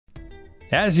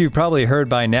As you've probably heard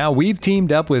by now, we've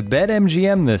teamed up with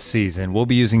BetMGM this season. We'll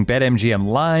be using BetMGM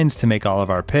lines to make all of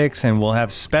our picks, and we'll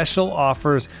have special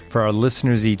offers for our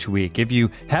listeners each week. If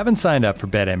you haven't signed up for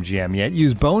BetMGM yet,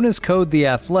 use bonus code The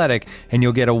Athletic, and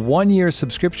you'll get a 1-year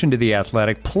subscription to The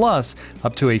Athletic, plus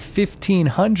up to a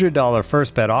 $1,500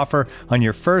 first bet offer on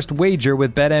your first wager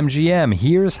with BetMGM.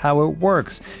 Here's how it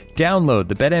works. Download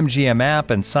the BetMGM app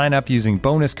and sign up using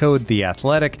bonus code The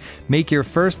Athletic. Make your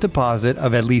first deposit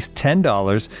of at least $10.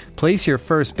 Place your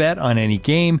first bet on any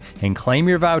game and claim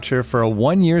your voucher for a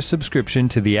 1-year subscription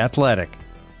to The Athletic.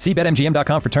 See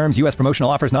BetMGM.com for terms. U.S. promotional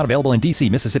offers not available in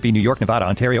D.C., Mississippi, New York, Nevada,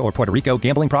 Ontario, or Puerto Rico.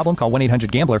 Gambling problem? Call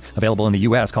 1-800-GAMBLER. Available in the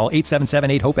U.S. Call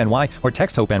 877-8-HOPE-NY or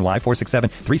text HOPE-NY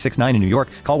 467-369 in New York.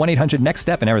 Call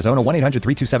 1-800-NEXT-STEP in Arizona.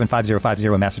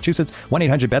 1-800-327-5050 in Massachusetts.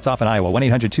 1-800-BETS-OFF in Iowa.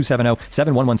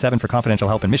 1-800-270-7117 for confidential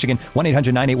help in Michigan.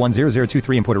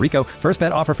 1-800-981-0023 in Puerto Rico. First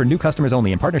bet offer for new customers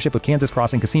only in partnership with Kansas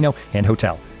Crossing Casino and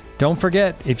Hotel. Don't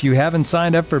forget, if you haven't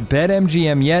signed up for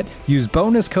BetMGM yet, use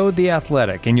bonus code The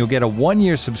Athletic, and you'll get a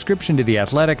 1-year subscription to The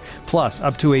Athletic, plus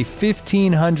up to a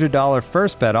 $1,500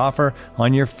 first bet offer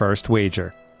on your first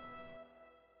wager.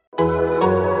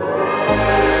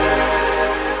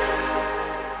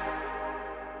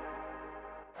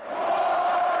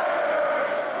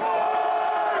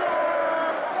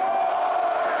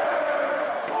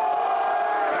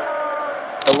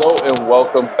 Hello and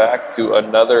welcome back to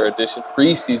another edition,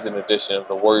 preseason edition of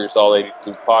the Warriors All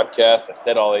 82 podcast. I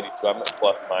said all 82, I meant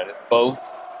plus minus both.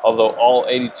 Although all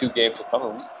 82 games are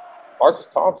coming. Marcus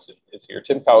Thompson is here.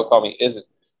 Tim Kawakami isn't.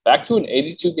 Back to an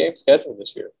 82 game schedule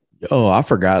this year. Oh, I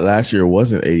forgot last year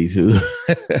wasn't 82.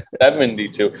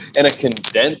 72 and a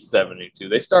condensed 72.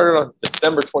 They started on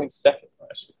December 22nd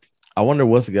last year. I wonder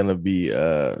what's going to be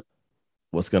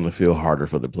what's going to feel harder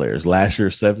for the players. Last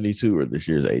year's 72 or this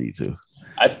year's 82?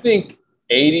 I think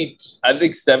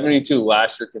 72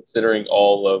 last year, considering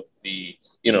all of the,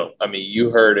 you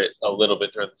heard it a little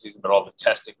bit during the season, but all the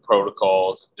testing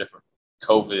protocols and different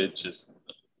COVID just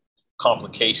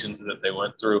complications that they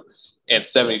went through, and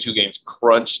 72 games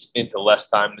crunched into less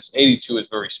time. This 82 is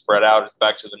very spread out. It's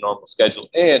back to the normal schedule.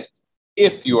 And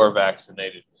if you are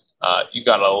vaccinated, you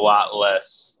got a lot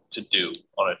less to do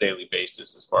on a daily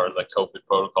basis as far as like COVID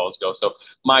protocols go. So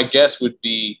my guess would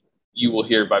be, you will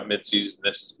hear by midseason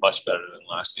this is much better than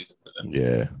last season for them.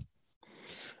 Yeah,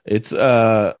 it's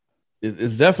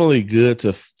definitely good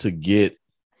to get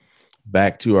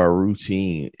back to our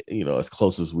routine, as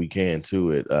close as we can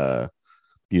to it.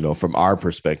 From our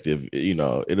perspective,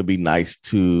 it'll be nice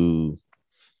to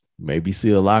maybe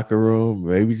see a locker room,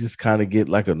 maybe just kind of get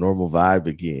like a normal vibe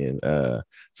again.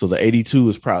 So the 82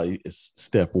 is probably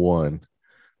step one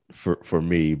for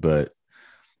me, but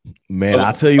man,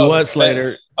 I'll tell you what,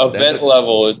 Slater. Event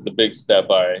level is the big step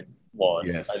I want.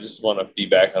 Yes. I just want to be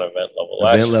back on event level.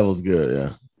 Event level's good,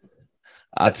 yeah.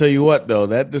 I'll tell you what, though,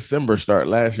 that December start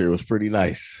last year was pretty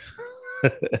nice.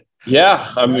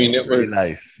 Yeah, I mean, it was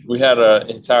nice. We had an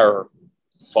entire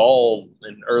fall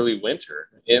and early winter.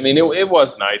 I mean, it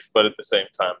was nice, but at the same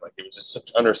time, like it was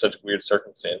just under such weird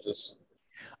circumstances.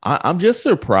 I'm just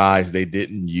surprised they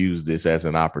didn't use this as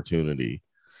an opportunity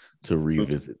to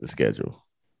revisit the schedule.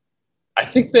 I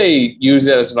think they used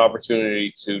it as an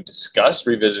opportunity to discuss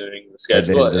revisiting the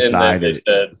schedule, and then they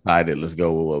decided, let's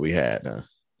go with what we had. Huh?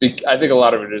 I think a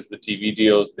lot of it is the TV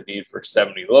deals, the need for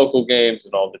 70 local games,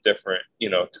 and all the different,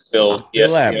 to fill.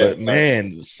 ESPN. But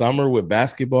man, the summer with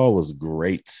basketball was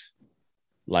great.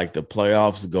 Like the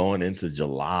playoffs going into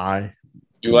July.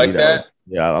 You like that?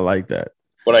 Yeah, I like that.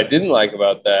 What I didn't like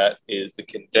about that is the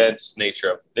condensed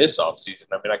nature of this offseason.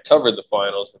 I mean, I covered the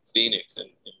finals with Phoenix and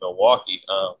in Milwaukee.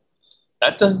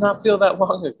 That does not feel that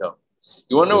long ago.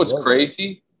 You want to know what's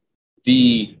crazy?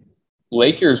 The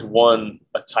Lakers won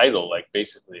a title like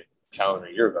basically a calendar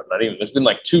year ago. Not even. There's been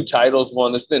like 2 titles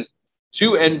won. There's been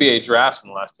 2 NBA drafts in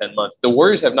the last 10 months. The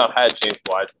Warriors have not had James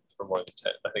Wiseman for more than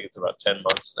 10. I think it's about 10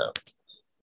 months now.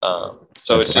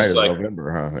 So That's it's just like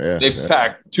November, huh? Yeah, they've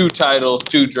packed 2 titles,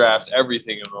 2 drafts,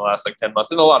 everything in the last like 10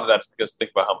 months. And a lot of that is because think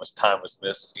about how much time was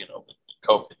missed, when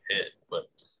COVID hit. But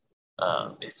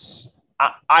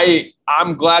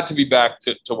I'm glad to be back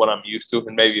to what I'm used to,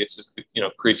 and maybe it's just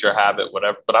creature habit,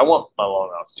 whatever. But I want my long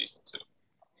off season too.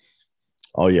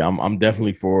 Oh yeah, I'm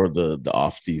definitely for the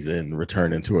off season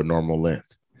returning to a normal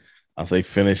length. I'll say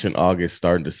finish in August,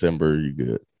 start in December. You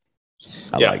good?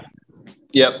 I like it.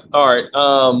 Yep. All right.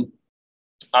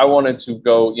 I wanted to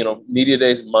go. Media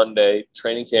day is Monday.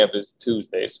 Training camp is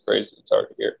Tuesday. It's crazy. It's hard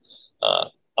to hear.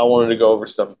 I wanted to go over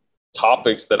some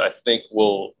topics that I think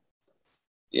will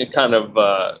kind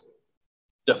of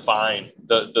define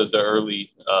the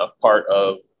early part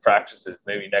of practices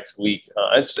maybe next week.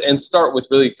 And start with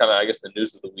really kind of, I guess, the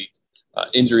news of the week.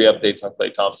 Injury updates on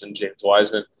Klay Thompson, James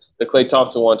Wiseman. The Klay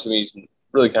Thompson one to me is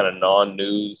really kind of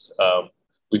non-news.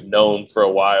 We've known for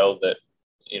a while that,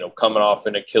 coming off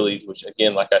an Achilles, which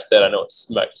again, like I said, I know it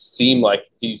might seem like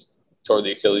he's tore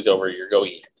the Achilles over a year ago.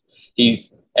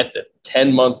 He's at the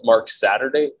 10-month mark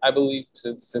Saturday, I believe,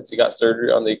 since he got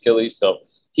surgery on the Achilles. So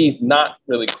he's not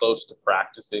really close to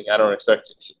practicing. I don't expect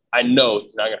to. I know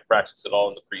he's not going to practice at all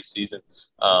in the preseason.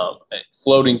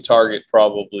 Floating target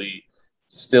probably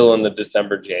still in the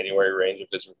December-January range of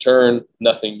his return.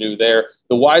 Nothing new there.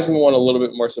 The Wiseman one a little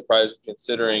bit more surprising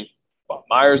considering Bob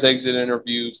Myers' exit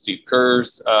interview, Steve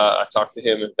Kerr's. I talked to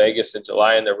him in Vegas in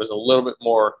July, and there was a little bit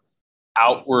more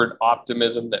outward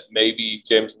optimism that maybe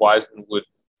James Wiseman would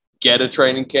get a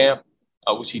training camp,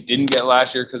 which he didn't get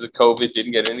last year because of COVID,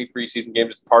 didn't get any preseason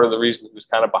games. It's part of the reason he was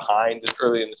kind of behind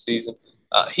early in the season.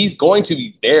 He's going to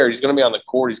be there. He's going to be on the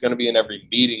court. He's going to be in every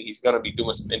meeting. He's going to be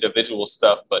doing some individual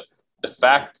stuff. But the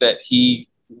fact that he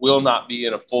will not be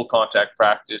in a full contact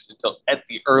practice until at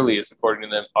the earliest, according to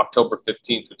them, October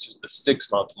 15th, which is the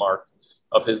 6-month mark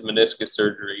of his meniscus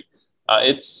surgery.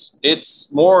 It's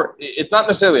not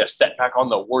necessarily a setback on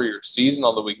the Warriors season,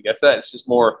 although we can get to that. It's just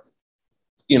more,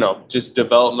 just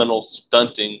developmental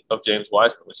stunting of James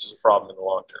Wiseman, which is a problem in the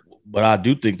long term. But I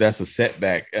do think that's a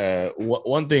setback.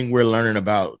 One thing we're learning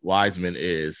about Wiseman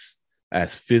is,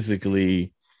 as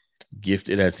physically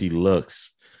gifted as he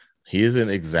looks, he isn't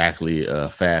exactly a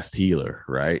fast healer,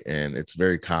 right? And it's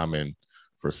very common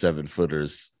for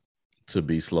 7-footers to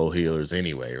be slow healers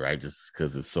anyway, right? Just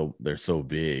because they're so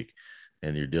big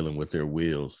and you're dealing with their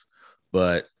wheels.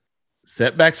 But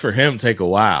setbacks for him take a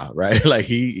while, right? Like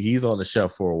he's on the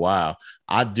shelf for a while.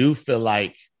 I do feel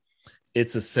like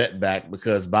it's a setback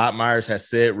because Bob Myers has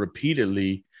said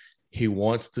repeatedly he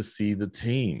wants to see the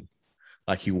team.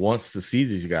 Like he wants to see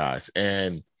these guys.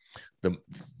 And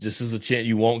this is a chance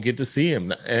you won't get to see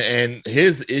him. And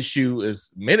his issue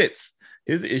is minutes.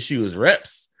 His issue is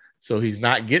reps. So he's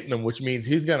not getting them, which means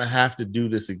he's going to have to do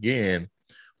this again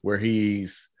where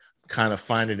he's kind of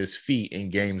finding his feet in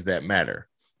games that matter,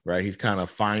 right? He's kind of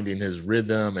finding his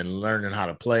rhythm and learning how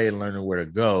to play and learning where to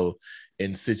go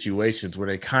in situations where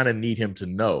they kind of need him to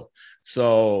know.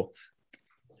 So,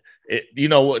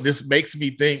 this makes me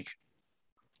think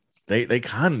they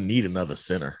kind of need another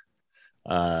center.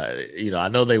 I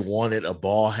know they wanted a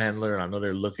ball handler, and I know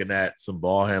they're looking at some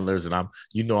ball handlers, and I'm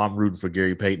rooting for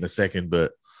Gary Payton a second,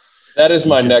 but that is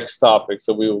my next topic,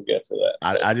 so we will get to that.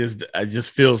 I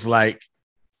just feels like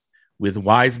with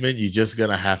Wiseman, you're just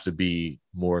gonna have to be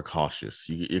more cautious.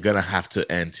 You're gonna have to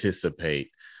anticipate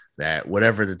that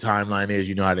whatever the timeline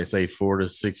is, how they say 4 to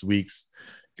 6 weeks,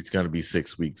 it's gonna be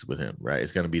 6 weeks with him, right?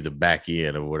 It's gonna be the back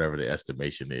end of whatever the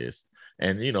estimation is.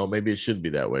 And, maybe it should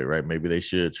be that way, right? Maybe they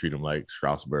should treat him like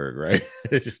Strasburg, right?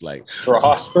 Like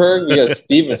Strasburg? You got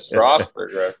Steven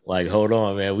Strasburg, right? Like, hold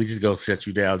on, man. We just go set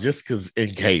you down just because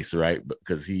in case, right?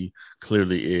 Because he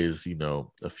clearly is,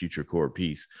 a future core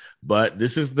piece. But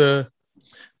this is the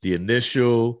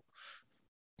initial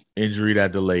injury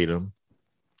that delayed him.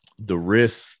 The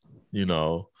wrist, then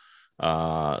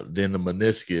the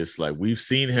meniscus. Like, we've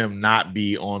seen him not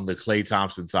be on the Klay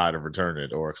Thompson side of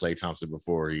returning, or Klay Thompson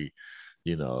before he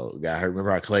got hurt.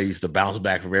 Remember how Klay used to bounce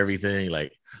back from everything?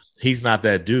 Like, he's not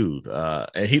that dude.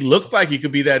 And he looks like he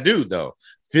could be that dude, though.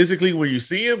 Physically, when you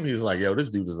see him, he's like, yo, this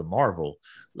dude is a marvel.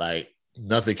 Like,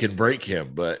 nothing can break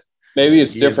him. But maybe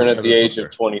it's different at the age of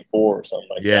 24 or something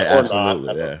like that. Yeah,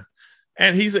 absolutely. Yeah.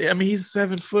 And he's a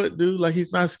 7-foot dude. Like,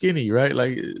 he's not skinny, right?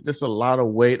 Like, there's a lot of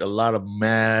weight, a lot of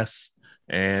mass,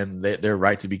 and they're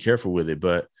right to be careful with it.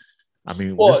 But this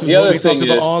is what we talked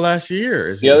about all last year.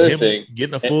 Is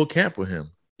getting a full camp with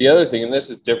him. The other thing, and this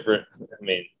is different.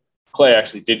 Klay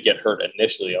actually did get hurt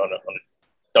initially on a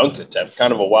dunk attempt,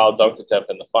 kind of a wild dunk attempt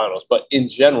in the finals. But in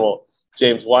general,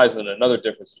 James Wiseman, another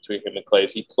difference between him and Klay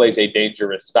is he plays a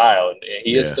dangerous style, and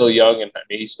he is still young, and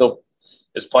he still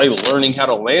is probably learning how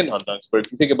to land on dunks. But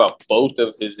if you think about both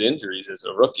of his injuries as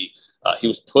a rookie, he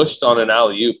was pushed on an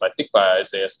alley-oop, I think by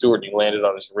Isaiah Stewart, and he landed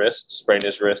on his wrist, sprained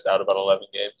his wrist out about 11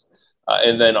 games.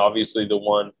 And then obviously the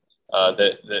one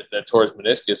that tore his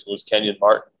meniscus was Kenyon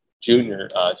Martin Jr.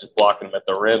 Just blocking him at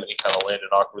the rim, and he kind of landed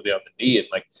awkwardly on the knee. And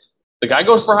the guy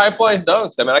goes for high flying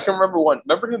dunks. I can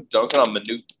remember him dunking on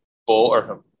Manute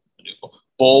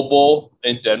Bol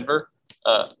in Denver.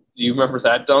 You remember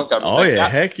that dunk?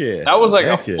 Heck yeah! That was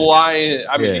like flying.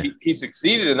 He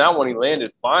succeeded in that one. He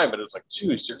landed fine, but it was like,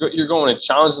 geez, you're going and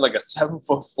challenging like a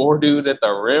 7'4" dude at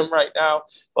the rim right now.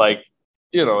 Like,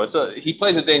 he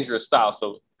plays a dangerous style.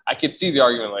 So I could see the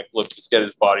argument like, look, just get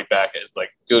his body back as like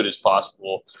good as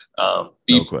possible.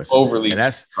 Be No overly and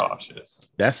that's cautious.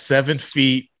 That's 7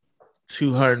 feet,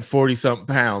 240 something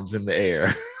pounds in the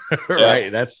air,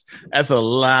 right? Yeah. That's a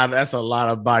lot. That's a lot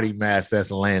of body mass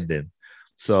that's landing.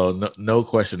 So no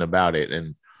question about it.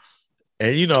 And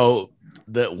you know,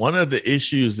 one of the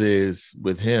issues is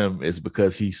with him is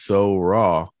because he's so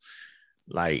raw,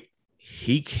 like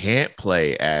he can't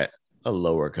play at a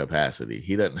lower capacity.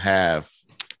 He doesn't have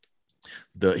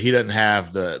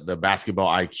the basketball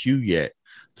IQ yet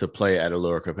to play at a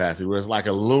lower capacity. Whereas like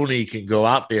a Looney can go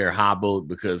out there hobbled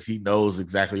because he knows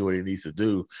exactly what he needs to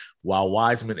do, while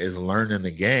Wiseman is learning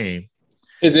the game.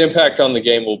 His impact on the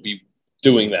game will be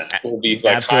doing that. Will be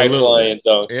like high flying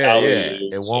dunks. Yeah.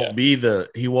 It won't be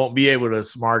he won't be able to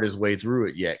smart his way through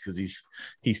it yet because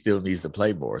he still needs to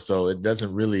play more. So it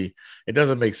doesn't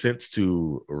make sense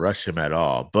to rush him at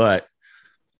all. But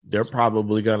they're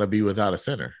probably going to be without a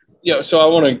center. Yeah, so I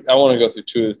want to go through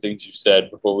two of the things you said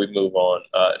before we move on.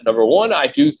 Number one, I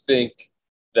do think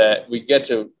that we get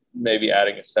to maybe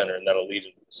adding a center, and that'll lead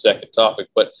into the second topic.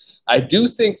 But I do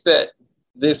think that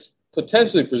this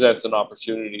potentially presents an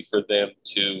opportunity for them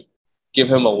to give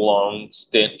him a long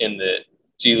stint in the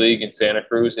G League in Santa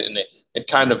Cruz and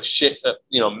kind of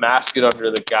mask it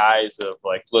under the guise of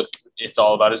like, look, it's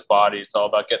all about his body. It's all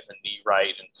about getting the knee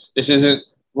right. And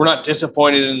we're not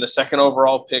disappointed in the second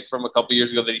overall pick from a couple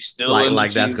years ago that he's still in the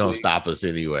G that's League. going to stop us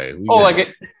anyway.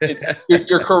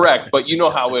 You're correct, but you know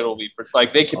how it'll be.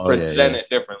 Like they can present it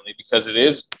differently because it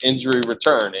is injury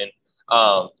return. And,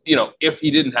 if he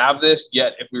didn't have this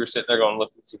yet, if we were sitting there going,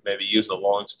 look, we could maybe use a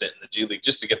long stint in the G League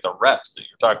just to get the reps that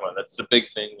you're talking about. That's the big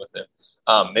thing with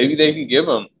him. Maybe they can give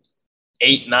him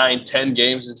 8, 9, 10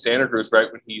 games in Santa Cruz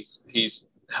right when he's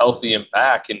healthy and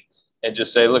back and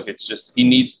just say, look, it's just he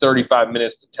needs 35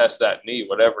 minutes to test that knee,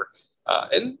 whatever.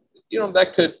 And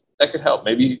that could help.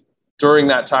 Maybe during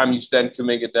that time you send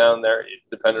Kuminga down there,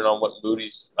 depending on what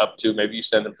Moody's up to. Maybe you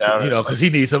send him down. Because he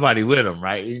needs somebody with him,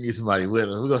 right? He needs somebody with him.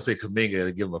 We're gonna say Kuminga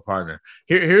to give him a partner.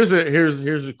 Here's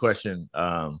a question.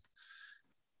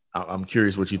 I'm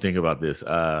curious what you think about this.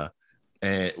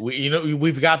 And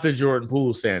we've got the Jordan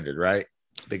Poole standard, right?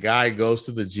 The guy goes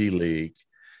to the G League.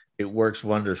 It works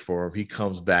wonders for him. He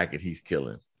comes back and he's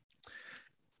killing.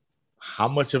 How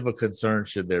much of a concern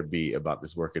should there be about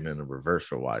this working in the reverse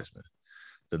for Wiseman?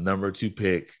 The number 2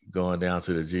 pick going down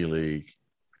to the G League,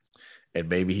 and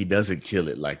maybe he doesn't kill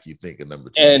it like you think a number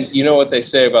 2. And you know what they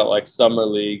say about like summer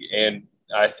league, and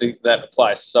I think that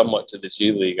applies somewhat to the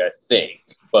G League, I think.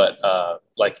 But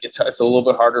it's a little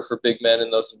bit harder for big men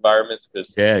in those environments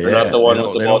because they're not the one with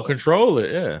the ball. They don't control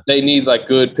it. Yeah, they need like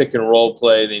good pick and roll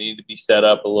play. They need to be set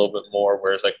up a little bit more.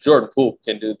 Whereas like Jordan Poole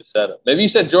can do the setup. Maybe you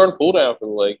sent Jordan Poole down for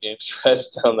the late game stretch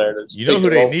down there. You know who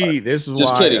they need? This is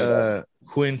why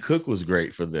Quinn Cook was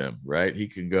great for them, right? He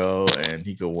could go and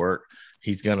he could work.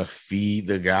 He's gonna feed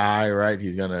the guy, right?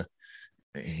 He's gonna.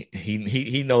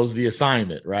 He knows the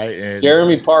assignment, right? And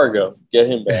Jeremy Pargo, get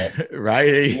him back.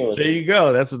 Right. There you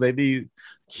go. That's what they need.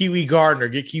 Kiwi Gardner,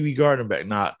 get Kiwi Gardner back.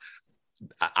 Now,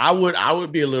 I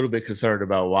would be a little bit concerned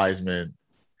about Wiseman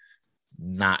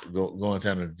not going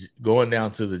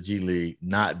down to the G League,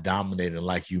 not dominating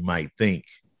like you might think,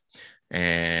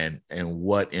 and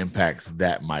what impacts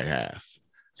that might have.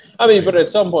 I mean, but at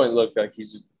some point, look, like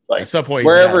he's just like at some point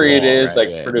wherever it is, right?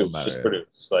 Like produce, just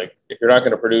produce. Like if you're not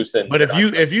going to produce, then. But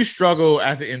if you struggle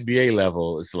at the NBA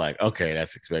level, it's like okay,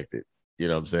 that's expected. You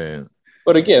know what I'm saying?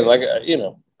 But again, like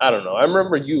I don't know. I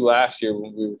remember you last year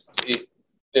when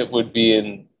it would be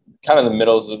in kind of the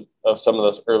middles of some of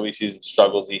those early season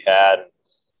struggles he had.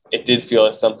 It did feel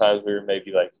like sometimes we were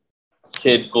maybe like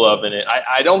kid gloving it.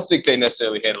 I don't think they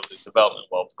necessarily handled his development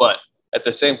well, but at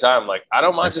the same time, like I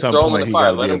don't mind just throw him in the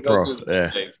fire, let him go through the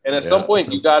mistakes. And at some point,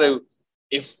 you got to,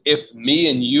 if me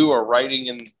and you are writing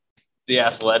in the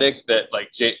Athletic that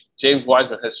like James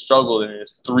Wiseman has struggled in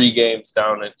his 3 games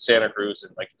down in Santa Cruz,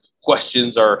 and like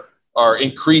questions are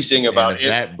increasing about it.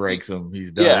 That breaks him.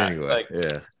 He's done anyway.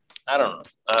 I don't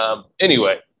know.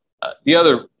 Anyway, the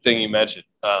other thing you mentioned,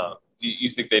 you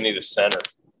think they need a center?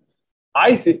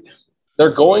 I think they're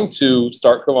going to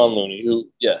start Kevon Looney, who,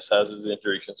 yes, has his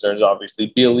injury concerns,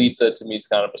 obviously. Bjelica, to me, is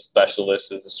kind of a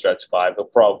specialist as a stretch 5. He'll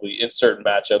probably, in certain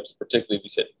matchups, particularly if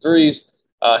he's hitting threes,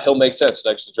 he'll make sense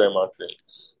next to Draymond Green.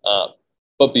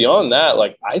 But beyond that,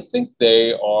 like, I think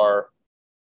they are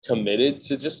committed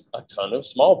to just a ton of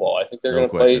small ball. I think they're going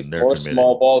to play more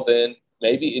small ball than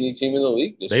maybe any team in the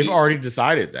league this They've season. already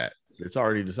decided that. It's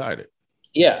already decided.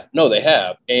 Yeah, no, they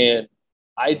have. And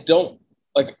I don't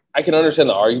 – like, I can understand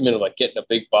the argument of, like, getting a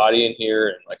big body in here.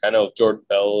 And, like, I know Jordan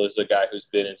Bell is a guy who's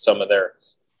been in some of their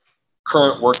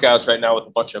current workouts right now with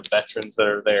a bunch of veterans that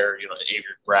are there, Avery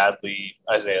Bradley,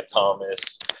 Isaiah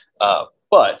Thomas.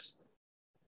 But,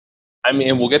 I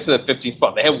mean, we'll get to the 15th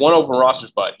spot. They have one open roster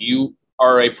spot. You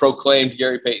are a proclaimed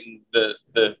Gary Payton,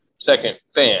 the second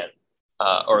fan,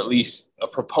 or at least a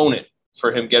proponent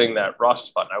for him getting that roster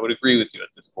spot. And I would agree with you at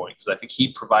this point because I think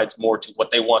he provides more to what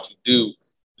they want to do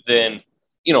than,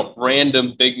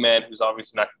 random big man who's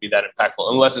obviously not going to be that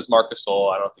impactful unless it's Marc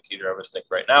Gasol. I don't think either of us think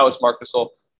right now it's Marc Gasol.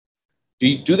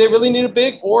 Do they really need a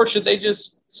big, or should they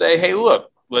just say, hey,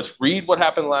 look, let's read what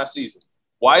happened last season?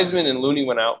 Wiseman and Looney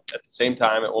went out at the same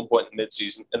time at one point in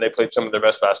midseason, and they played some of their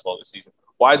best basketball this season.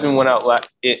 Wiseman went out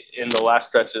in the last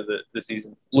stretch of the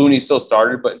season. Looney still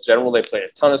started, but in general, they played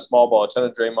a ton of small ball, a ton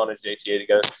of Draymond and JTA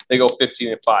together. They go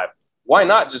 15-5. Why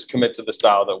not just commit to the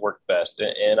style that worked best?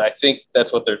 And I think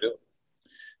that's what they're doing.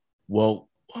 Well,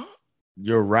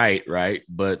 you're right?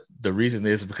 But the reason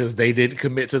is because they didn't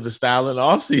commit to the style in the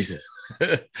offseason.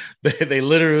 they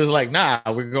literally was like, nah,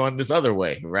 we're going this other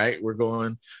way, right? We're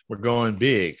going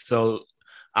big. So,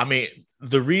 I mean,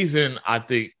 the reason I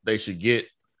think they should get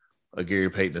a Gary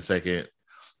Payton II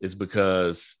is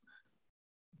because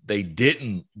they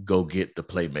didn't go get the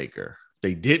playmaker.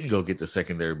 They didn't go get the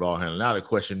secondary ball handler. Now the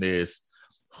question is,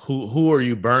 who are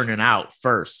you burning out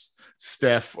first,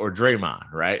 Steph or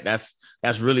Draymond, right? That's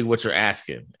really what you're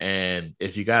asking. And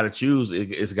if you got to choose,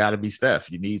 it's got to be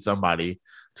Steph. You need somebody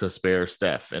to spare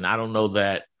Steph. And I don't know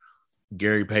that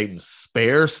Gary Payton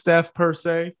spares Steph per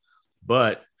se,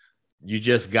 but you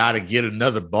just got to get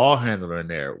another ball handler in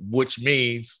there, which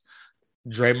means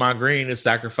Draymond Green is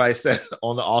sacrificed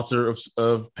on the altar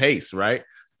of pace, right?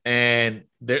 And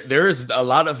there is a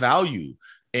lot of value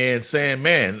in saying,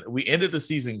 man, we ended the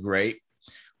season great.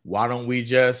 Why don't we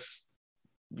just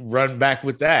run back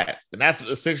with that? And that's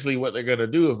essentially what they're going to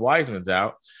do if Wiseman's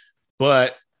out.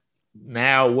 But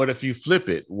now, what if you flip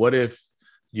it? What if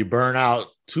you burn out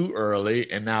too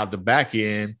early and now the back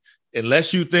end,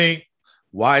 unless you think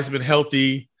Wiseman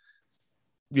healthy,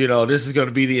 this is going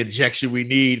to be the injection we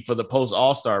need for the post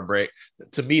All-Star break.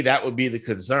 To me, that would be the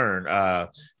concern,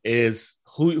 is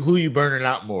who you burning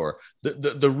out more.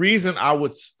 The reason I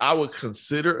would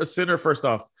consider a center, first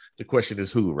off, the question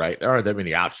is who, right? There aren't that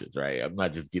many options, right? I'm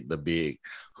not just getting the big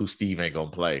who Steve ain't going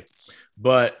to play.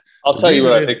 But I'll tell you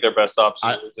what I think their best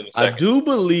option is in a second. I do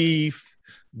believe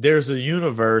there's a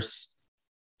universe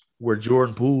where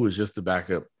Jordan Poole is just the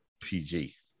backup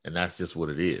PG, and that's just what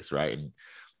it is, right?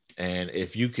 And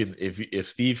if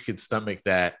Steve can stomach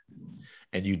that,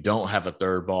 and you don't have a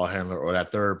third ball handler, or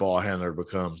that third ball handler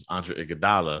becomes Andre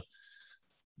Iguodala,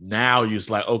 now you're just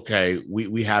like, okay,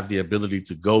 we have the ability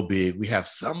to go big. We have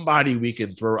somebody we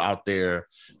can throw out there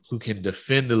who can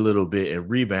defend a little bit and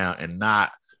rebound and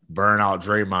not burn out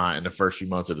Draymond in the first few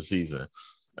months of the season.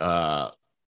 I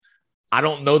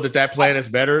don't know that plan is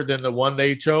better than the one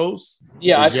they chose.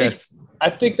 Yeah, I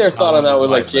think their thought on that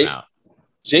was like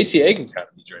JTA can kind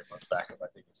of be Draymond's backup, I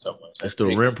think, in some ways. It's the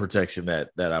rim protection that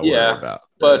I worry about.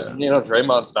 But,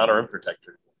 Draymond's not a rim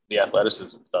protector. The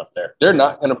athleticism stuff there. They're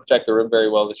not going to protect the rim very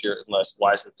well this year unless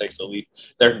Wiseman takes a leap.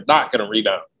 They're not going to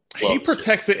rebound. He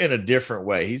protects it in a different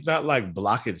way. He's not like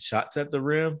blocking shots at the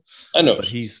rim. I know. But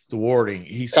he's thwarting.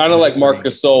 He's kind of like Marc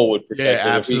Gasol would protect.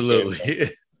 Yeah,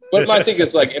 absolutely. But my thing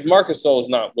is, like, if Marc Gasol is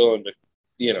not willing to,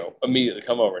 immediately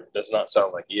come over, it does not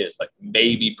sound like he is. Like,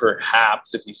 maybe,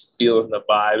 perhaps, if he's feeling the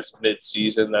vibes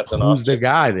mid-season, that's an option. Who's the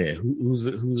guy then?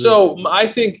 Who's so, I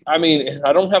think, I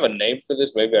don't have a name for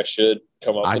this. Maybe I should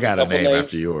come up with a couple names. I got a name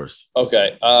after yours.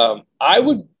 Okay. I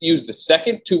would use the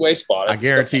second two-way spot. I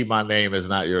guarantee my name is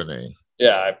not your name.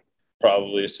 Yeah, I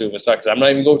probably assume it's not, because I'm not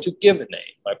even going to give a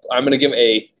name. I'm going to give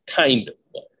a kind of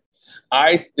player.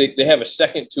 I think they have a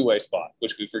second two-way spot,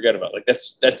 which we forget about. Like,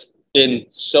 that's been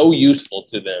so useful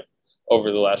to them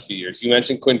over the last few years. You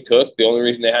mentioned Quinn Cook. The only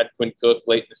reason they had Quinn Cook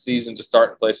late in the season to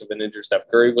start in place of an injured Steph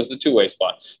Curry was the two-way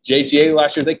spot. JTA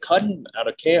last year, they cut him out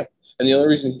of camp. And the only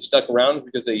reason he stuck around is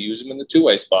because they used him in the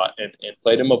two-way spot and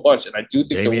played him a bunch. And I do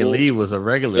think Damian Lee was a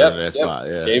regular in that spot.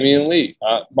 Yeah, Damian Lee.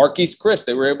 Marquise Chris,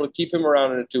 they were able to keep him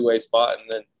around in a two-way spot. And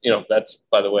then, that's,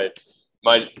 by the way,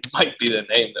 might be the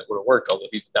name that would have worked, although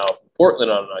he's now from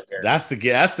Portland. I'm not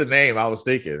guaranteed. That's the name I was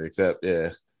thinking, except,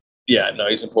 Yeah, no,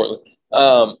 he's in Portland.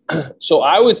 So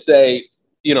I would say,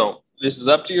 this is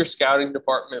up to your scouting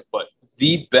department, but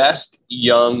the best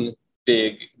young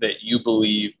big that you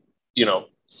believe,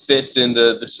 fits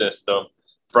into the system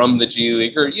from the G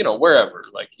League or, wherever,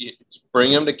 like,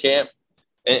 bring him to camp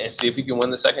and see if you can win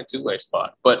the second two-way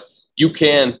spot. But you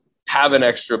can have an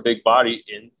extra big body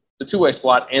in the two-way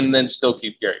slot and then still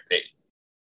keep Gary Payton.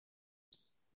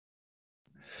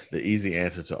 The easy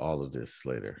answer to all of this,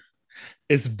 Slater,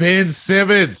 It's Ben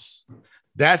Simmons.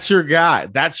 That's your guy.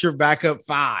 That's your backup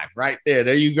 5 right there.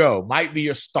 There you go. Might be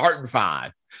your starting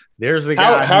 5. There's the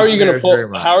guy. How are you going to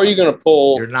pull? How are you going to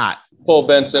pull? You're not pull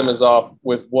Ben Simmons off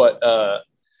with what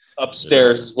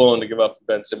upstairs is willing to give up for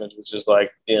Ben Simmons, which is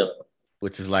like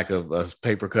which is like a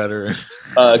paper cutter,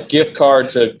 a gift card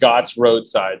to Gott's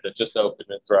Roadside that just opened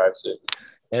and thrives it,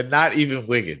 and not even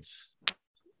Wiggins.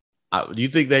 You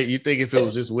think if it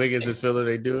was just Wiggins and Philly,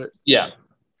 they do it? Yeah,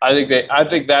 I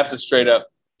think that's a straight up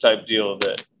type deal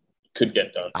that could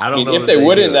get done. I don't know if they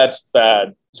wouldn't. That's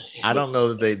bad. I don't know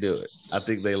that they do it. I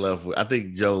think they love. I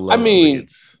think Joe loves.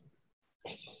 Wiggins.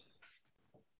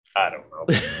 I don't know.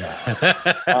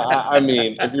 I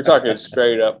mean, if you're talking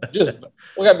straight up,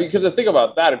 because I think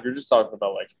about that. If you're just talking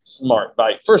about like smart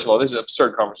value, first of all, this is an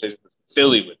absurd conversation because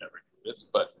Philly would never do this,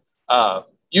 but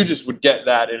you just would get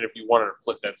that, and if you wanted to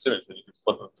flip Ben Simmons, then you could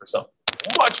flip him for something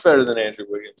much better than Andrew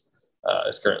Wiggins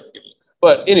is currently giving you.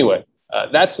 But anyway,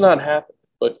 that's not happening.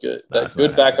 But good, that's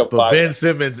good backup. But Ben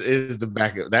Simmons is the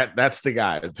backup. That's the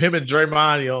guy. Him and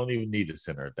Draymond, you don't even need a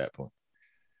center at that point.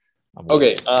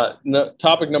 Okay.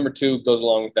 Topic number 2 goes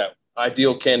along with that.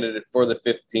 Ideal candidate for the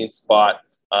 15th spot.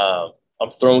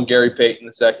 I'm throwing Gary Payton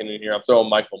the second in here. I'm throwing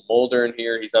Michael Mulder in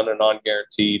here. He's under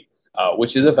non-guaranteed,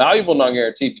 which is a valuable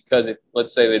non-guaranteed because if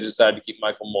let's say they decide to keep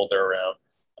Michael Mulder around,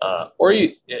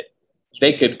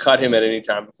 they could cut him at any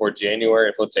time before January.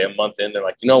 If let's say a month in, they're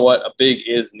like, you know what, a big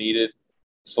is needed.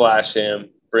 Slash him,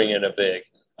 bring in a big.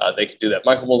 They could do that.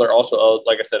 Michael Mulder also,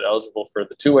 like I said, eligible for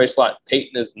the 2-way slot.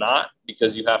 Peyton is not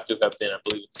because you have to have been, I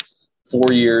believe it's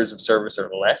 4 years of service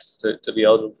or less to be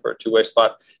eligible for a 2-way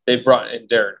spot. They brought in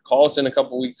Darren Collison a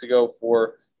couple weeks ago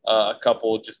for a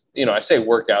couple just, I say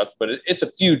workouts, but it's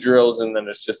a few drills and then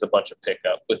it's just a bunch of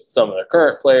pickup with some of their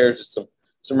current players, just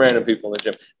some random people in the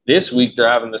gym. This week they're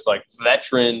having this like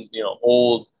veteran,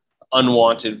 old,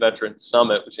 unwanted veteran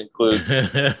summit, which includes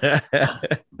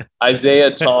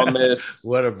Isaiah Thomas.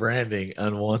 What a branding,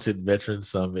 unwanted veteran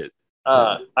summit.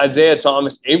 Isaiah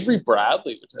Thomas, Avery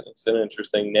Bradley, which I think is an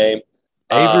interesting name.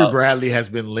 Avery Bradley has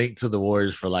been linked to the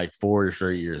Warriors for like 4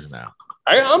 straight years now.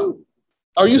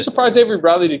 Are you surprised Avery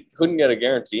Bradley couldn't get a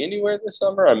guarantee anywhere this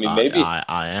summer? I mean, maybe.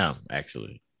 I am,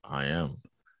 actually. I am.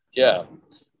 Yeah.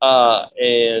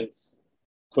 And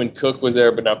Quinn Cook was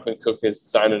there, but now Quinn Cook has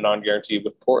signed a non-guarantee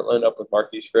with Portland up with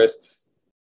Marquise Chris.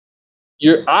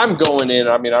 I'm going in.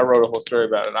 I mean, I wrote a whole story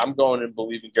about it. I'm going in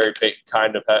believing Gary Payton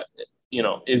kind of,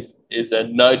 is a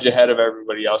nudge ahead of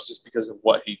everybody else just because of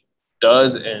what he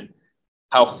does and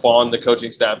how fond the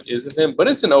coaching staff is of him. But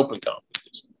it's an open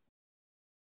competition.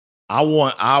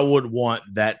 I would want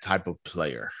that type of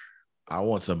player. I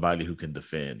want somebody who can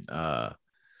defend.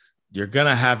 You're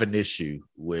gonna have an issue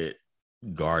with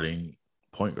guarding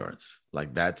point guards.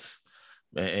 Like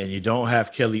and you don't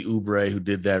have Kelly Oubre who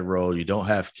did that role. You don't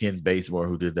have Ken Bazemore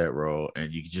who did that role.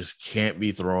 And you just can't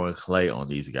be throwing clay on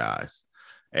these guys.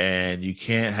 And you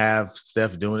can't have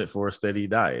Steph doing it for a steady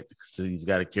diet because he's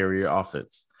got to carry your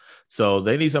offense. So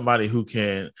they need somebody who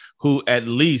at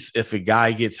least if a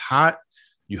guy gets hot,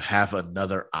 you have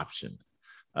another option.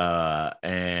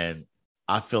 And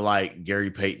I feel like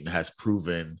Gary Payton has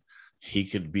proven he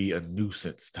could be a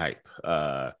nuisance type.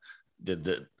 Probably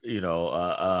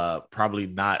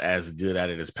not as good at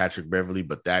it as Patrick Beverly,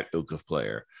 but that ilk of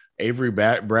player. Avery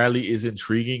Bradley is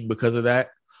intriguing because of that,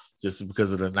 just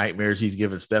because of the nightmares he's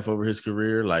given Steph over his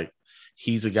career. Like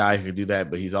he's a guy who can do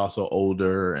that, but he's also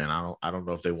older, and I don't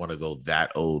know if they want to go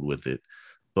that old with it.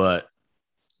 But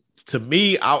to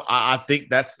me, I think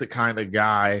that's the kind of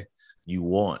guy you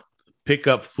want. Pick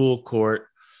up full court.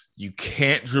 You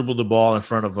can't dribble the ball in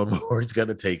front of him or he's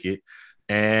gonna take it,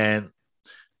 and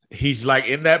he's like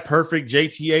in that perfect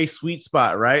JTA sweet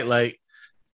spot, right? Like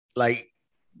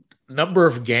number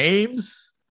of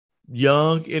games,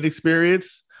 young,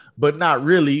 inexperienced, but not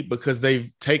really because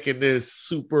they've taken this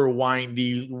super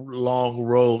windy, long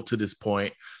road to this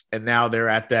point. And now they're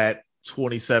at that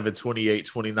 27, 28,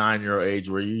 29-year-old age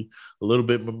where you a little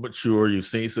bit more mature, you've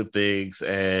seen some things,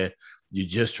 and you're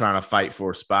just trying to fight for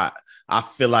a spot. I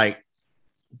feel like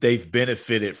they've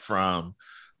benefited from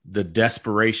the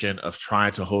desperation of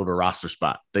trying to hold a roster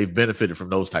spot. They've benefited from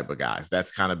those type of guys.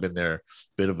 That's kind of been their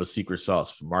bit of a secret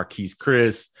sauce from Marquise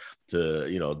Chris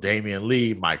to, Damian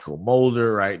Lee, Michael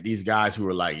Mulder, right? These guys who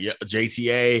are like, yeah,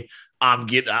 JTA,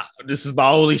 this is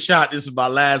my only shot. This is my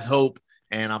last hope.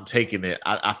 And I'm taking it.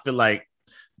 I feel like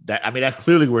that. I mean, that's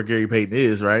clearly where Gary Payton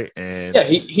is, right? And yeah,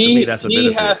 he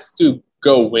has to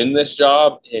go win this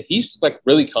job. And he's like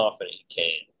really confident he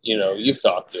can. You've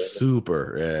talked to him.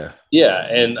 Super, yeah. Yeah,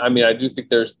 and I mean, I do think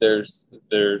there's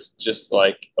just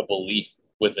like a belief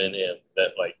within him that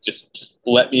like just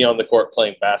let me on the court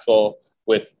playing basketball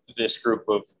with this group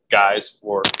of guys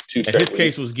for 2 straight weeks.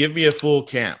 Case was give me a full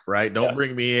camp, right? Don't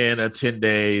bring me in at 10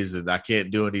 days and I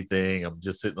can't do anything. I'm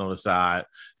just sitting on the side.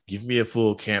 Give me a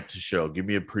full camp to show. Give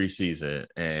me a preseason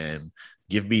and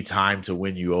give me time to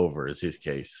win you over is his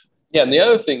case. Yeah, and the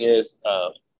other thing is,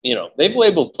 they've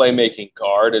labeled playmaking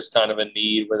guard as kind of a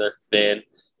need where they're thin,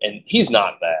 and he's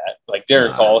not that. Like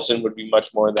Darren Collison would be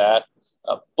much more that.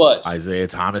 But Isaiah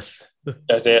Thomas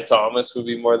would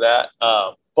be more that.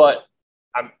 But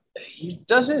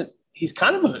he's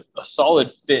kind of a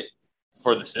solid fit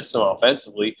for the system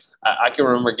offensively. I can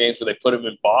remember games where they put him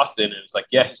in Boston and it's like,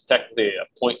 yeah, he's technically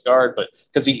a point guard, but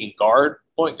because he can guard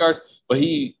point guards, but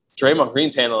Draymond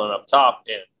Green's handling up top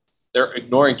and they're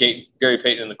ignoring Gary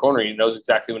Payton in the corner. He knows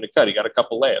exactly when to cut. He got a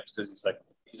couple layups because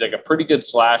he's like a pretty good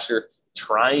slasher,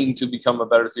 trying to become a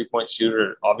better 3-point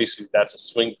shooter. Obviously, that's a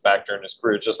swing factor in his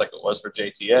career, just like it was for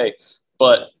JTA.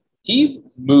 But he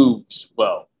moves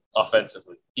well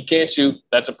offensively. He can't shoot.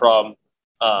 That's a problem.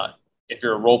 If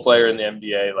you're a role player in the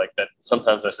NBA, like that,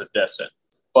 sometimes that's a death sentence.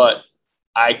 But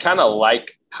I kind of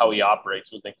like how he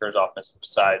operates within Kerr's offense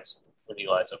besides when he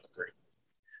lines up a three.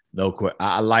 No question.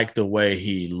 I like the way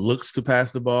he looks to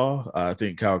pass the ball. I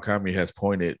think Kawakami has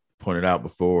pointed out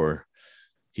before.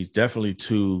 He's definitely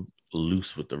too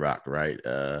loose with the rock, right?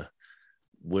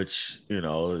 Which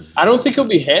is. I don't think he'll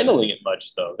be handling it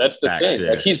much, though. That's the thing.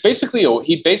 Like he'd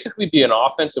basically be an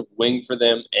offensive wing for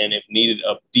them, and if needed,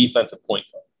 a defensive point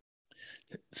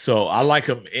guard. So I like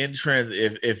him in trend.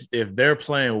 If they're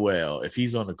playing well, if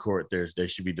he's on the court, they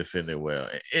should be defending well.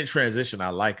 In transition, I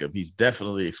like him. He's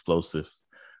definitely explosive.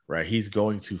 Right, he's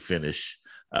going to finish.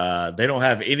 They don't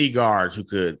have any guards who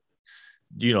could,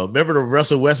 remember the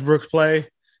Russell Westbrook's play?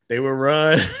 They would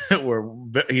run where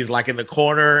he's like in the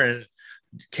corner and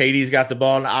Katie's got the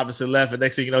ball on the opposite left, and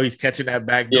next thing you know, he's catching that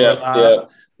back door line. Yeah.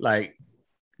 Like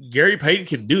Gary Payton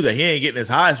can do that. He ain't getting as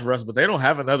high as Russ, but they don't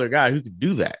have another guy who can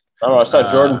do that. Oh, I saw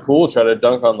Jordan Poole try to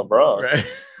dunk on LeBron. Right?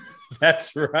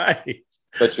 That's right.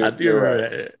 But you're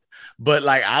right. But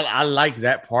like I like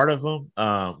that part of him.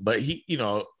 But he,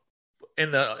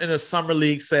 in the summer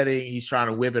league setting, he's trying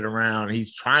to whip it around.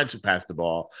 He's trying to pass the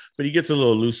ball, but he gets a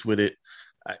little loose with it.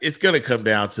 It's going to come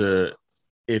down to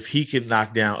if he can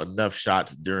knock down enough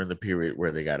shots during the period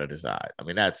where they got to decide. I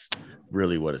mean, that's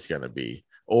really what it's going to be.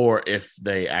 Or if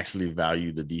they actually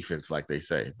value the defense like they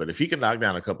say. But if he can knock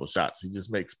down a couple shots, he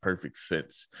just makes perfect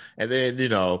sense. And then,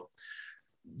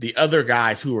 the other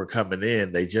guys who are coming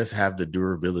in, they just have the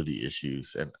durability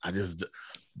issues. And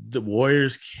the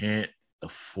Warriors can't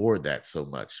afford that so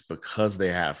much because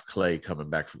they have Clay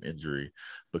coming back from injury,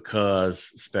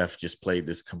 because Steph just played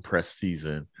this compressed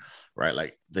season, right?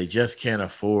 Like they just can't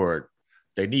afford.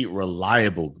 They need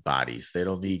reliable bodies. They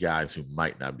don't need guys who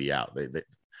might not be out.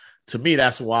 To me,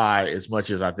 that's why, as much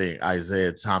as I think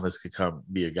Isaiah Thomas could come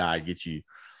be a guy, get you,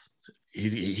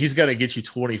 he's going to get you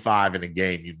 25 in a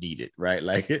game you need it, right?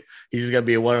 Like he's going to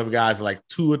be one of the guys like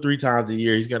 2 or 3 times a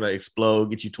year. He's going to explode,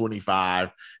 get you 25.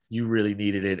 You really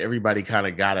needed it. Everybody kind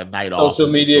of got a night off.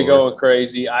 Social media going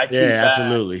crazy.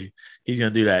 Absolutely. He's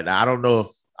going to do that. Now, I don't know if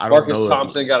Marcus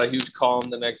Thompson got a huge column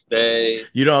the next day.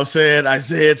 You know what I'm saying?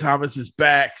 Isaiah Thomas is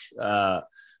back.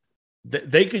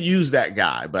 They could use that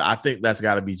guy, but I think that's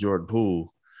got to be Jordan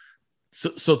Poole.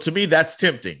 So to me, that's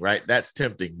tempting, right? That's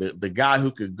tempting. The guy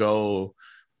who could go,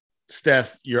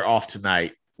 Steph, you're off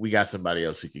tonight. We got somebody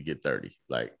else who could get 30.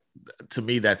 Like, to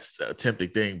me, that's a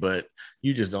tempting thing, but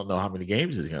you just don't know how many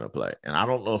games he's going to play. And I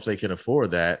don't know if they can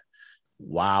afford that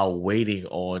while waiting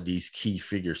on these key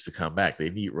figures to come back. They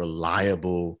need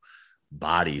reliable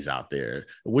bodies out there,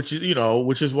 which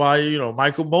is why,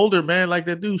 Michael Mulder, man, like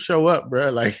that dude show up, bro.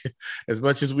 Like as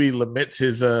much as we lament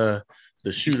his, the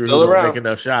shooter who don't make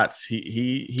enough shots,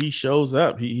 he shows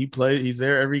up. He plays. He's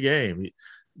there every game.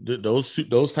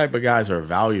 Those type of guys are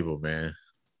valuable, man.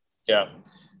 Yeah.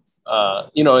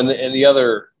 And the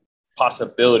other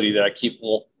possibility that I keep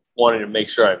wanting to make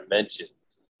sure I mention,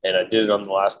 and I did it on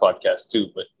the last podcast too,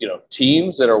 but,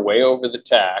 teams that are way over the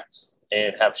tax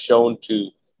and have shown to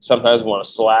sometimes want to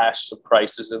slash the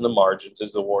prices in the margins,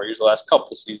 as the Warriors the last couple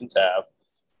of seasons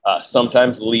have,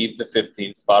 sometimes leave the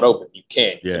 15th spot open. You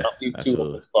can't. You cannot leave absolutely. 2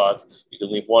 open spots. You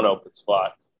can leave 1 open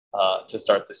spot to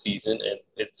start the season. And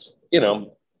it's,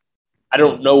 I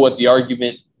don't know what the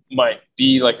argument might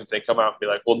be like if they come out and be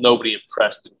like, well, nobody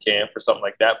impressed in camp or something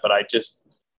like that. But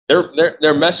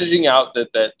they're messaging out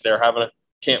that they're having a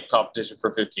camp competition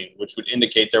for 15, which would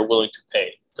indicate they're willing to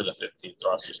pay for the 15th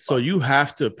roster spot. So you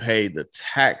have to pay the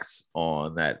tax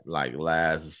on that, like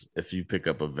if you pick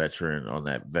up a veteran on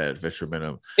that veteran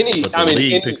minimum. The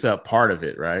league picks up part of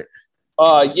it, right?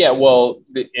 Yeah, well,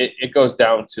 it goes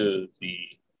down to the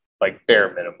like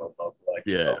bare minimum of like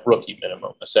rookie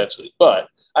minimum essentially. But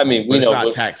I mean, we it's know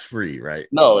not tax free, right?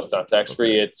 No, it's not tax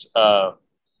free. Okay. It's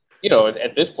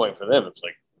at this point for them, it's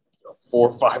like $4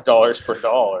 or $5 per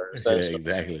dollar. Essentially, yeah,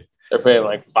 exactly. They're paying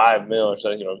like $5 million,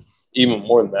 so even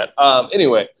more than that.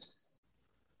 Anyway,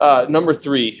 number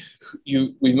 3,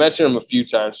 we mentioned him a few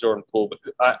times, Jordan Poole,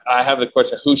 but I have the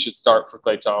question: who should start for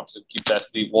Klay Thompson? Keep that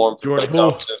seat warm for Klay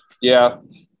Thompson. Yeah.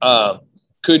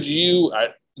 Could you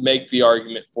make the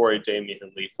argument for a Damian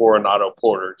Lee, for an Otto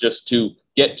Porter, just to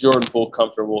get Jordan Poole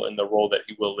comfortable in the role that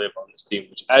he will live on this team,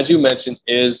 which, as you mentioned,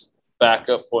 is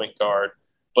backup point guard,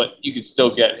 but you could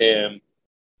still get him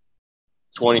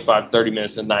 25, 30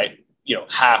 minutes a night,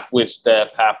 half with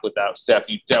Steph, half without Steph.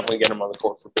 You definitely get him on the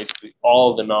court for basically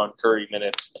all the non-Curry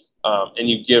minutes. And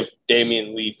you give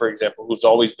Damian Lee, for example, who's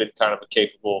always been kind of a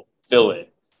capable fill-in,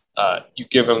 you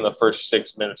give him the first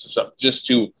 6 minutes or something just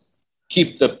to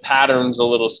keep the patterns a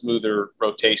little smoother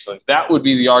rotationally. That would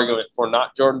be the argument for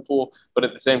not Jordan Poole. But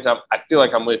at the same time, I feel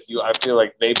like I'm with you. I feel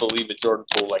like they believe that Jordan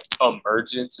Poole, like,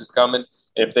 emergence is coming.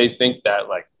 And if they think that,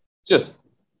 like, just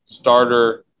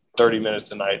starter 30 minutes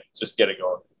a night, just get it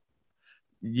going.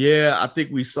 Yeah, I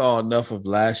think we saw enough of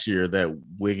last year that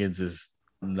Wiggins is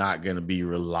not going to be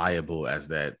reliable as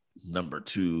that number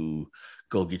 2,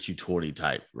 go get you 20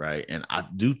 type, right? And I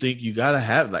do think you got to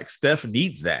have, like, Steph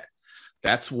needs that.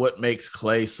 That's what makes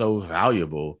Klay so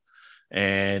valuable.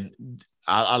 And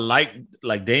I like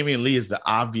Damian Lee is the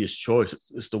obvious choice.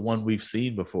 It's the one we've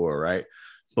seen before, right?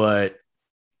 But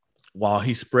while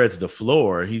he spreads the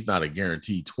floor, he's not a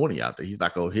guaranteed 20 out there. He's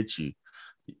not going to hit you.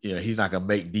 He's not going to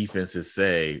make defenses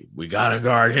say, we got to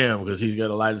guard him because he's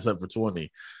going to light us up for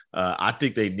 20. I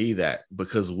think they need that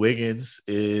because Wiggins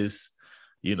is,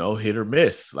 hit or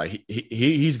miss. Like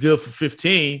he's good for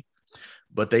 15,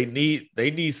 but they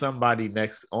need somebody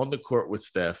next on the court with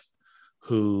Steph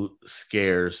who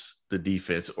scares the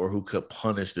defense or who could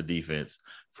punish the defense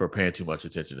for paying too much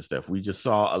attention to Steph. We just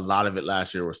saw a lot of it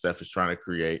last year where Steph is trying to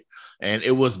create, and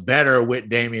it was better with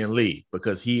Damian Lee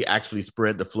because he actually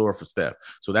spread the floor for Steph.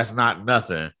 So that's not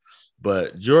nothing.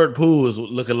 But Jordan Poole is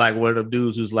looking like one of them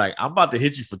dudes who's like, I'm about to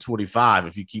hit you for 25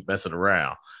 if you keep messing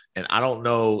around. And I don't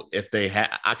know if they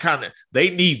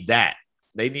they need that.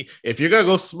 They need, if you're going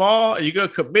to go small and you're going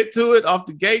to commit to it off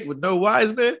the gate with no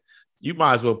Wiseman, you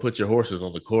might as well put your horses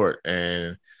on the court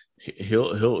and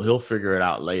he'll figure it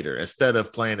out later instead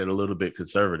of playing it a little bit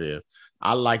conservative.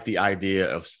 I like the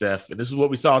idea of Steph, and this is what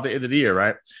we saw at the end of the year,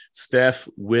 right? Steph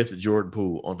with Jordan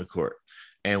Poole on the court,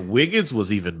 and Wiggins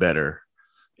was even better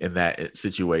in that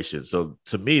situation. So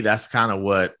to me, that's kind of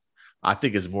what I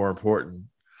think is more important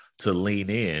to lean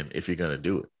in if you're going to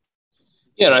do it.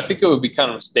 Yeah, and I think it would be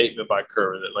kind of a statement by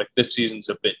Kerr that, like, this season's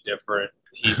a bit different.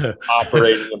 He's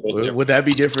operating a bit different. Would that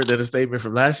be different than a statement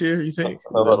from last year, you think?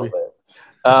 A little bit.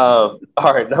 All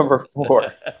right, number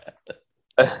 4.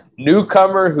 A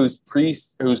newcomer whose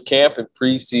camp and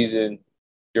preseason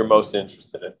you're most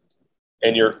interested in.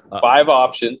 And your 5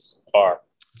 options are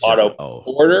Otto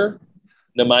Porter,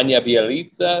 Nemanja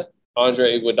Bjelica,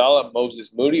 Andre Iguodala,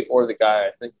 Moses Moody, or the guy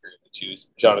I think you're going to choose,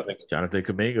 Jonathan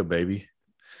Kuminga, baby.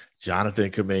 Jonathan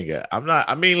Kuminga. I'm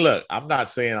not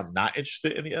saying I'm not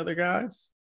interested in the other guys,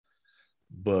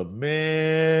 but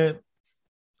man,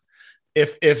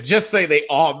 if just say they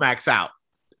all max out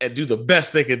and do the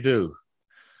best they can do,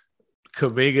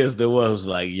 Kuminga is the one who's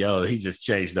like, yo, he just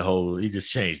changed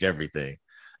everything.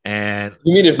 And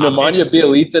you mean if Nemanja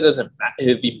Bjelica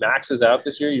if he maxes out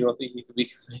this year, you don't think he could be?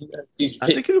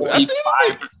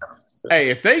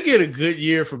 Hey, if they get a good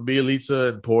year from Bjelica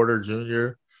and Porter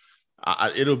Jr.,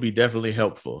 it'll be definitely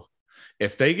helpful.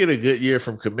 If they get a good year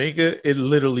from Kuminga, it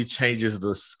literally changes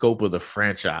the scope of the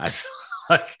franchise.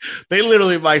 Like they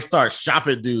literally might start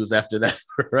shopping dudes after that,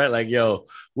 right? Like, yo,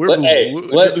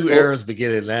 new era's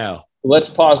beginning now. Let's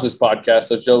pause this podcast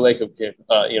so Joe Lacob can,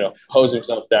 hose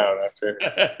himself down after.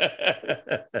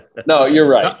 No, you're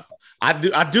right. I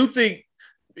do think,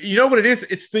 you know what it is?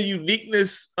 It's the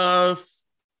uniqueness of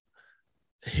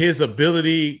his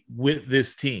ability with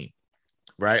this team.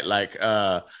 Right? Like,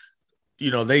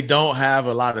 they don't have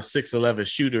a lot of 6'11"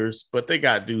 shooters, but they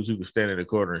got dudes who can stand in the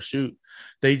corner and shoot.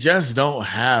 They just don't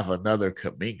have another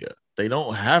Kuminga. They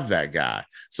don't have that guy.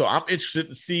 So I'm interested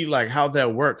to see, like, how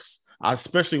that works. I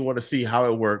especially want to see how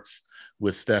it works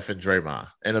with Steph and Draymond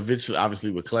and eventually,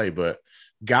 obviously, with Klay. But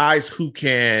guys who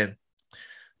can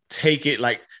take it,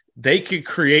 like, they can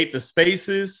create the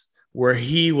spaces where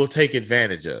he will take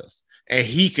advantage of. And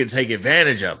he can take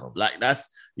advantage of them. Like that's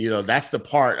the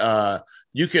part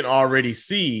you can already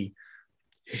see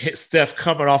hit Steph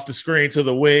coming off the screen to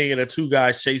the wing and the two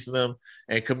guys chasing them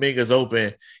and Kuminga's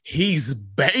open, he's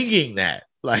banging that.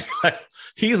 Like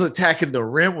he's attacking the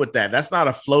rim with that. That's not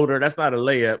a floater. That's not a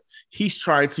layup. He's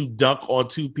trying to dunk on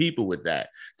two people with that.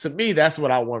 To me, that's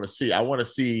what I want to see. I want to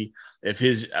see if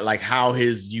how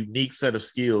his unique set of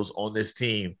skills on this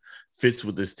team fits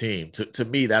with this team. To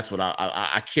me, that's what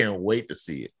I can't wait to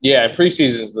see it. Yeah, and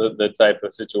preseason is the type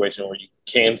of situation where you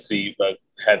can see a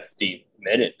hefty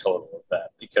minute total of that,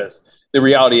 because the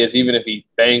reality is, even if he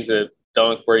bangs a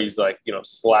dunk where he's like,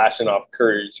 slashing off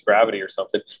Curry's gravity or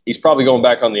something, he's probably going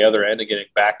back on the other end and getting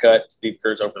back cut. Steve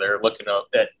Kerr's over there looking up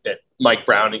at Mike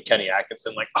Brown and Kenny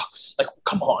Atkinson like,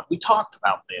 come on, we talked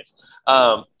about this.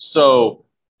 So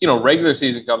regular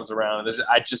season comes around, and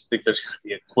I just think there's going to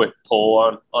be a quick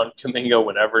pull on Kuminga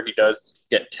whenever he does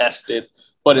get tested.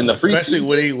 But in the especially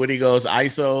when he goes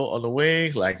ISO on the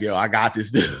wing, like, I got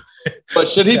this dude. But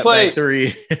should he play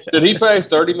 3? Should he play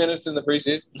 30 minutes in the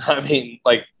preseason? I mean,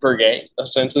 like, per game,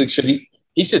 essentially.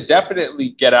 He should definitely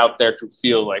get out there to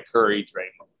feel like Curry,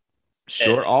 Draymond.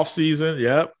 Short off season,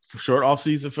 yep. Short off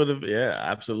season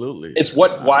absolutely. It's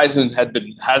what Wiseman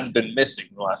has been missing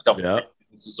the last couple of games.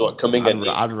 This is what Kuminga needs.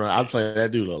 I'd play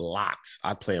that dude a lot.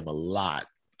 I'd play him a lot.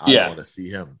 I want to see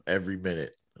him every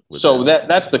minute. So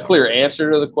that's the clear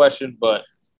answer to the question. But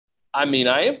I mean,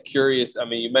 I am curious. I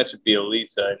mean, you mentioned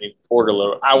Bielitsa and Porter a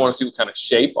little. I want to see what kind of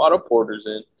shape Otto Porter's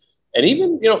in, and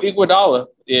even Iguodala.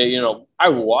 I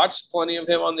watched plenty of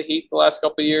him on the Heat the last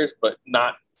couple of years, but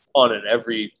not on an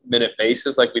every minute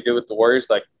basis like we did with the Warriors.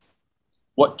 Like,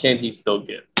 what can he still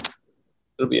give?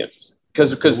 It'll be interesting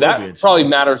because that probably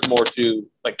matters more to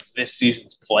like this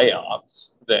season's playoffs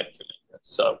than Kuminga.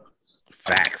 So.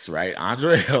 Facts, right?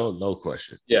 Andre, no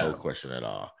question. Yeah. No question at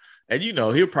all. And,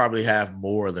 he'll probably have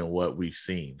more than what we've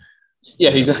seen.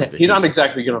 Yeah, he's not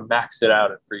exactly going to max it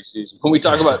out in preseason. When we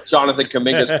talk about Jonathan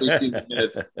Kuminga's preseason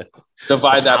minutes,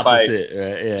 divide that by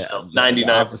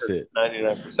 99%.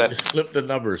 99%. Just flip the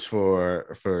numbers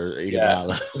for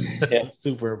Iguodala. Yeah.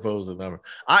 Superimpose the number.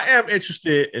 I am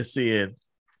interested in seeing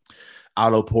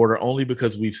Otto Porter only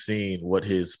because we've seen what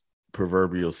his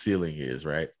proverbial ceiling is,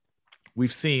 right?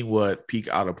 We've seen what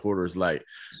peak Otto Porter is like.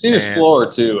 Seen his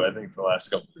floor too, I think, the last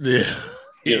couple.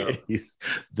 Yeah.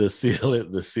 The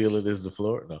ceiling is the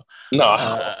floor. No.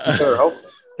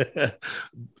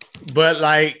 But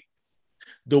like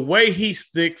the way he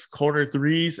sticks corner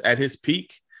threes at his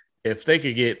peak, if they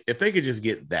could just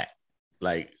get that,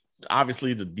 like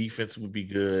obviously the defense would be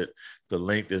good, the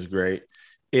length is great.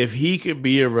 If he could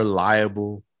be a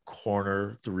reliable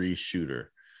corner three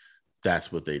shooter, that's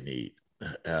what they need.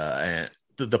 And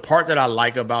the part that I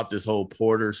like about this whole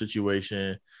Porter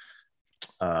situation,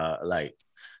 like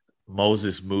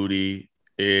Moses Moody,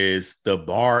 is the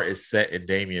bar is set in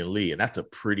Damian Lee, and that's a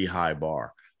pretty high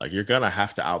bar. Like, you're gonna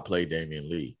have to outplay Damian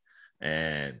Lee,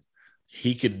 and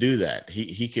he can do that.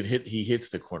 He can hit. He hits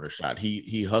the corner shot.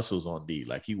 He hustles on D.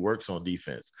 Like, he works on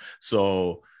defense.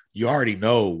 So you already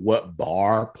know what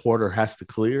bar Porter has to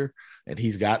clear, and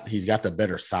he's got the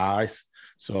better size.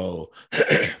 So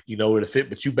you know where to fit,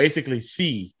 but you basically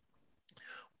see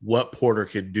what Porter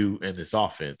can do in this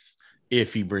offense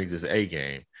if he brings his A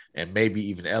game, and maybe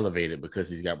even elevate it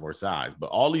because he's got more size. But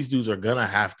all these dudes are going to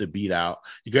have to beat out.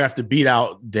 You're going to have to beat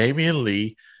out Damian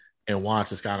Lee and Juan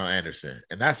Toscano-Anderson.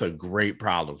 And that's a great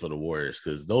problem for the Warriors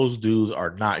because those dudes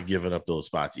are not giving up those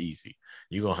spots easy.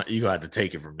 You're going to have to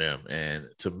take it from them. And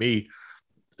to me,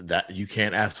 that you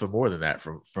can't ask for more than that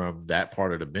from that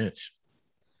part of the bench.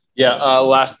 Yeah,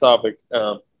 last topic.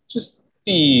 Just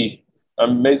the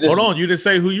hold on, you didn't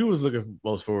say who you was looking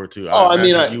most forward to. I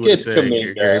mean, you would have said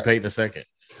Gary Payton II.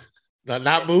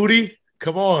 Not Moody.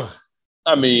 Come on.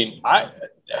 I mean,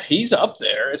 he's up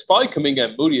there. It's probably Kuminga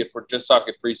and Moody if we're just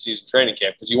talking preseason training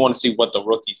camp, because you want to see what the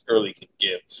rookies early can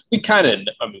give. We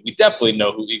definitely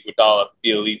know who Iguodala,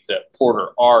 Bielitsa,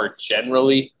 Porter are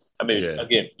generally. I mean,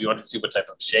 Again, we want to see what type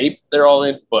of shape they're all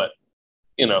in, but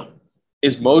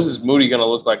is Moses Moody going to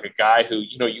look like a guy who,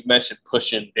 you mentioned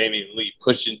pushing Damian Lee,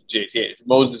 pushing JTA? Is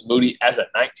Moses Moody as a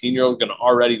 19-year-old going to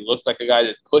already look like a guy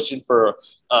that's pushing for,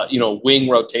 wing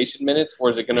rotation minutes?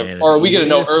 Or is it going to, or are we going to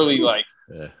know early, like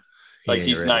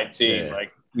he's ready. 19,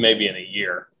 like maybe in a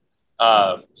year?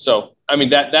 So, I mean,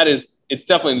 it's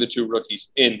definitely the two rookies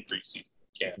in preseason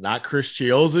camp. Not Chris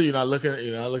Chiozza. You're not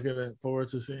looking forward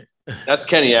to seeing. That's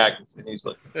Kenny Atkinson. He's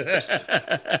looking.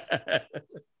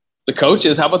 The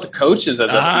coaches, how about the coaches? You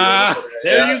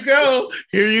go.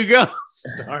 Here you go.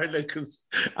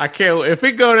 I can't. If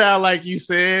it go down like you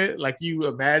said, like you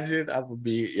imagined, I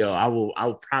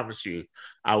will promise you,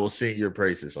 I will sing your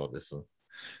praises on this one.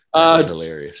 That's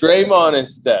hilarious. Draymond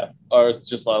and Steph are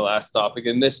just my last topic.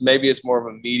 And this, maybe it's more of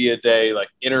a media day, like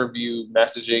interview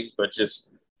messaging, but just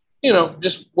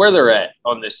where they're at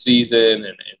on this season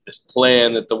and this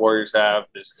plan that the Warriors have,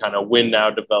 this kind of win now,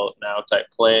 develop now type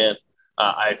plan.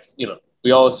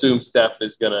 We all assume Steph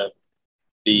is going to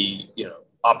be,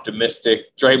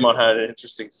 optimistic. Draymond had an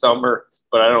interesting summer,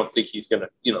 but I don't think he's going to,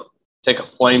 take a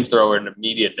flamethrower in the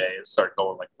media day and start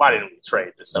going like, why didn't we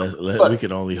trade this? We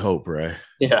can only hope, right?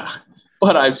 Yeah.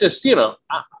 But I just,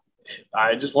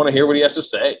 I just want to hear what he has to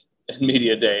say in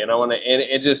media day. And I want to,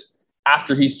 and just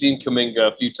after he's seen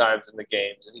Kuminga a few times in the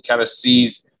games and he kind of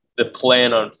sees the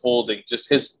plan unfolding, just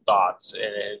his thoughts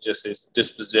and just his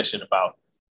disposition about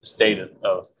the state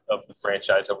of the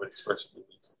franchise over these first few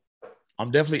weeks.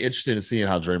 I'm definitely interested in seeing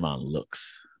how Draymond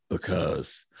looks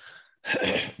because,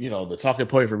 the talking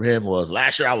point from him was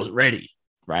last year I was ready,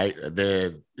 right? And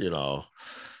then,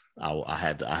 I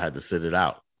had to sit it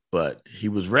out, but he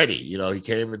was ready. He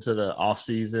came into the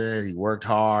offseason, he worked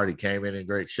hard, he came in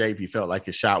great shape. He felt like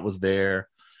his shot was there.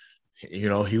 He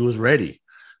was ready.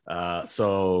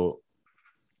 So,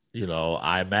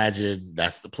 I imagine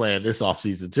that's the plan this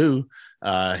offseason too.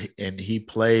 And he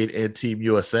played in Team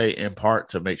USA in part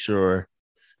to make sure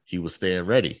he was staying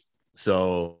ready.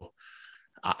 So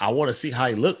I want to see how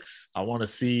he looks. I want to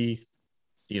see,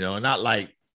 not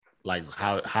like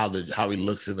how he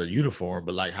looks in the uniform,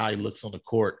 but like how he looks on the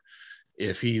court.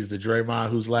 If he's the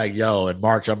Draymond who's like, yo, in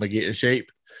March, I'm going to get in shape.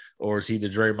 Or is he the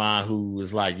Draymond who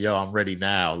is like, yo, I'm ready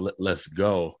now. Let's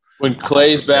go. When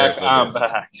Clay's back, I'm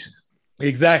back.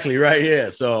 Exactly. Right.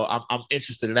 Yeah. So I'm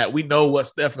interested in that. We know what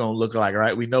Steph going to look like,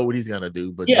 right? We know what he's going to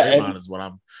do, but Draymond is what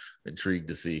I'm intrigued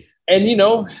to see. And,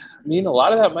 a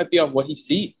lot of that might be on what he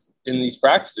sees in these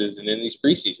practices and in these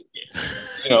preseason games.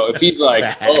 If he's like,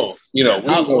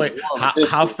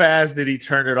 how fast did he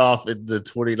turn it off in the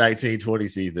 2019-20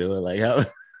 season? Like how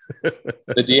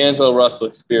the D'Angelo Russell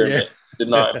experiment did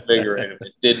not invigorate him.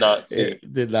 It did not see.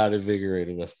 It did not invigorate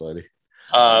him. That's funny.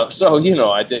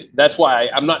 I did. That's why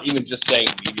I'm not even just saying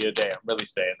media day. I'm really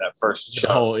saying that first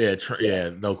show.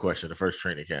 Oh, no question. The first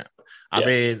training camp. I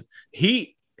mean,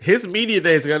 his media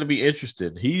day is going to be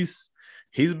interesting. He's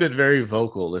been very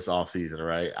vocal this offseason,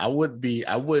 right? I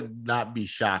would not be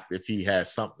shocked if he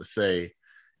has something to say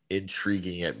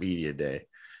intriguing at media day.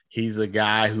 He's a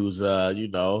guy who's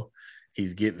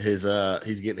he's getting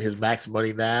his max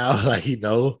money now. Like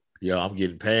I'm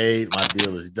getting paid. My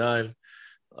deal is done.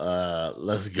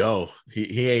 Let's go.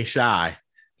 He ain't shy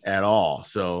at all.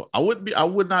 So I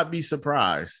would not be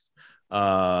surprised.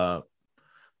 But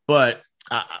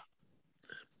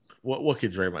what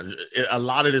can Draymond? A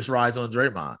lot of this rides on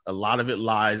Draymond. A lot of it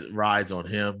rides on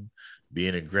him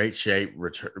being in great shape,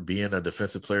 being a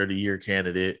Defensive Player of the Year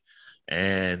candidate,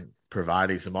 and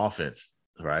providing some offense.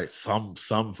 Right, some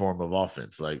form of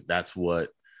offense. Like that's what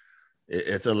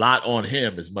it's a lot on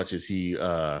him. As much as he,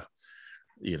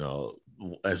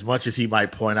 as much as he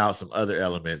might point out some other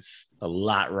elements, a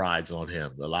lot rides on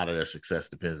him. A lot of their success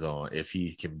depends on if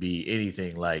he can be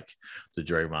anything like the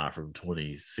Draymond from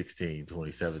 2016,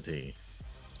 2017.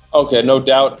 Okay, no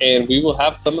doubt. And we will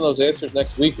have some of those answers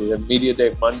next week. We have Media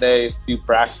Day Monday, a few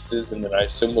practices, and then I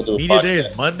assume we'll do a Media podcast. Day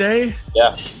is Monday? Yeah.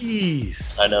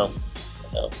 Jeez. I know.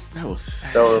 That was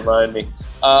fast. Don't remind me.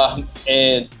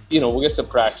 And, we'll get some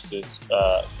practices.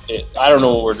 I don't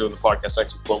know what we're doing the podcast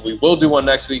next week, but we will do one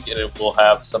next week, and it will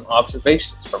have some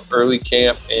observations from early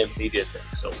camp and media day.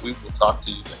 So we will talk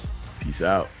to you then. Peace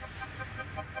out.